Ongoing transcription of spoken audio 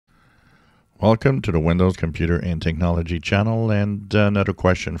Welcome to the Windows Computer and Technology channel, and another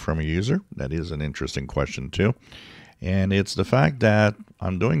question from a user. That is an interesting question too. And it's the fact that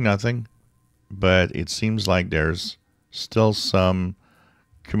I'm doing nothing, but it seems like there's still some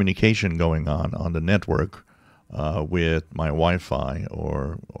communication going on the network with my Wi-Fi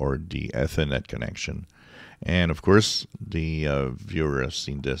or the Ethernet connection. And of course, the viewer has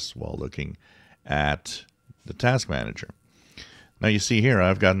seen this while looking at the Task Manager. Now you see here,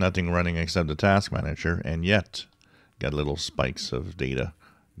 I've got nothing running except the Task Manager, and yet got little spikes of data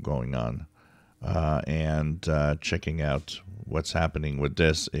going on. Checking out what's happening with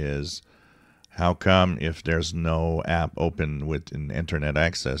this is, how come if there's no app open with an internet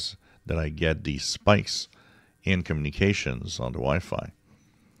access that I get these spikes in communications on the Wi-Fi?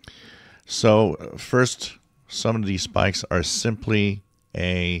 So first, some of these spikes are simply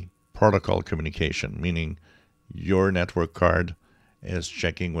a protocol communication, meaning your network card is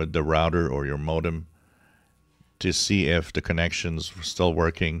checking with the router or your modem to see if the connection's still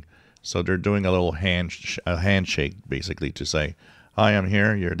working. So they're doing a little handshake, basically, to say, hi, I'm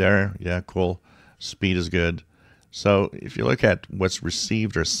here, you're there, yeah, cool, speed is good. So if you look at what's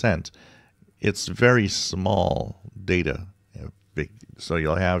received or sent, it's very small data. So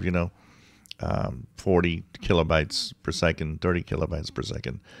you'll have, 40 kilobytes per second, 30 kilobytes per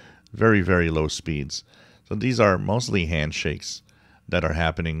second, very, very low speeds. So these are mostly handshakes that are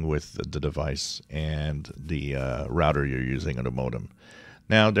happening with the device and the router you're using on the modem.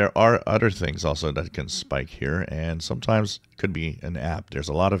 Now, there are other things also that can spike here, and sometimes it could be an app. There's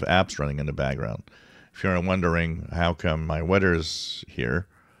a lot of apps running in the background. If you're wondering how come my weather's here,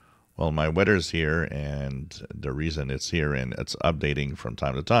 well, my weather's here, and the reason it's here, and it's updating from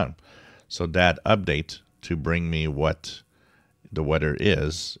time to time. So that update to bring me what the weather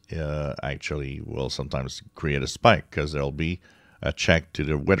is actually will sometimes create a spike, because there'll be a check to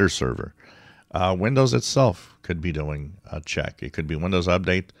the weather server. Windows itself could be doing a check. It could be Windows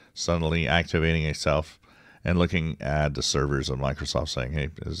Update suddenly activating itself and looking at the servers of Microsoft saying, hey,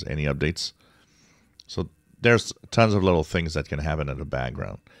 is any updates? So there's tons of little things that can happen in the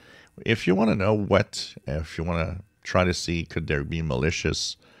background. If you want to know if you want to try to see could there be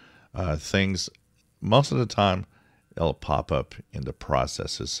malicious things, most of the time it'll pop up in the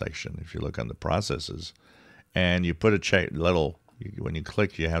processes section. If you look on the processes and you put a when you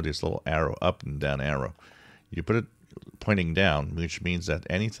click, you have this little arrow, up and down arrow. You put it pointing down, which means that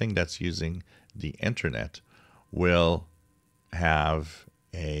anything that's using the internet will have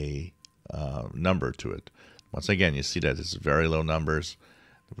a number to it. Once again, you see that it's very low numbers.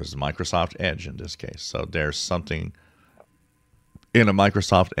 It was Microsoft Edge in this case. So there's something in a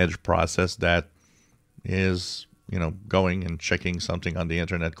Microsoft Edge process that is, going and checking something on the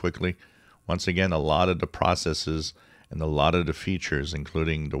internet quickly. Once again, a lot of the processes and a lot of the features,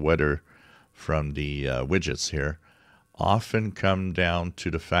 including the weather from the widgets here, often come down to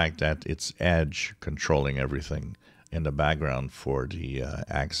the fact that it's Edge controlling everything in the background for the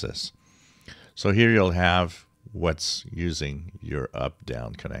access. So here you'll have what's using your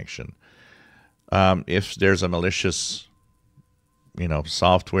up-down connection. If there's a malicious,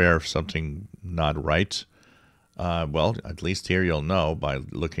 software, something not right, well, at least here you'll know by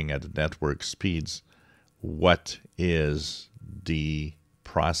looking at the network speeds what is the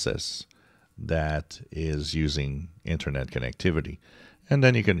process that is using internet connectivity. And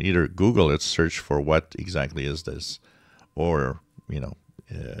then you can either Google it, search for what exactly is this, or,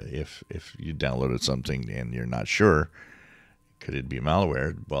 if you downloaded something and you're not sure, could it be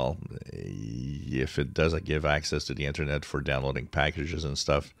malware? Well, if it doesn't give access to the internet for downloading packages and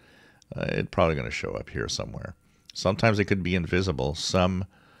stuff, it's probably going to show up here somewhere. Sometimes it could be invisible.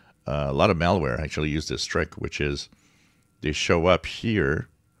 A lot of malware actually use this trick, which is they show up here,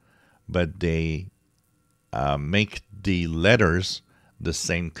 but they make the letters the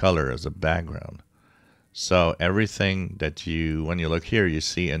same color as the background. So everything that when you look here, you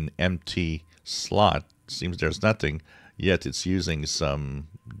see an empty slot. Seems there's nothing, yet it's using some,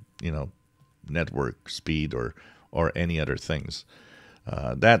 network speed or any other things.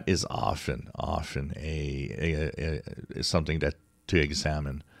 That is often something that to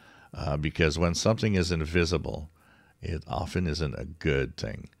examine. Because when something is invisible, it often isn't a good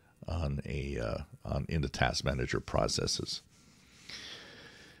thing in the Task Manager processes.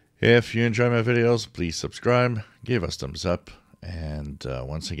 If you enjoy my videos, please subscribe, give us thumbs up, and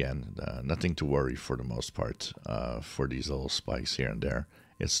once again, nothing to worry for the most part for these little spikes here and there.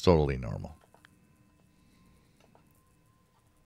 It's totally normal.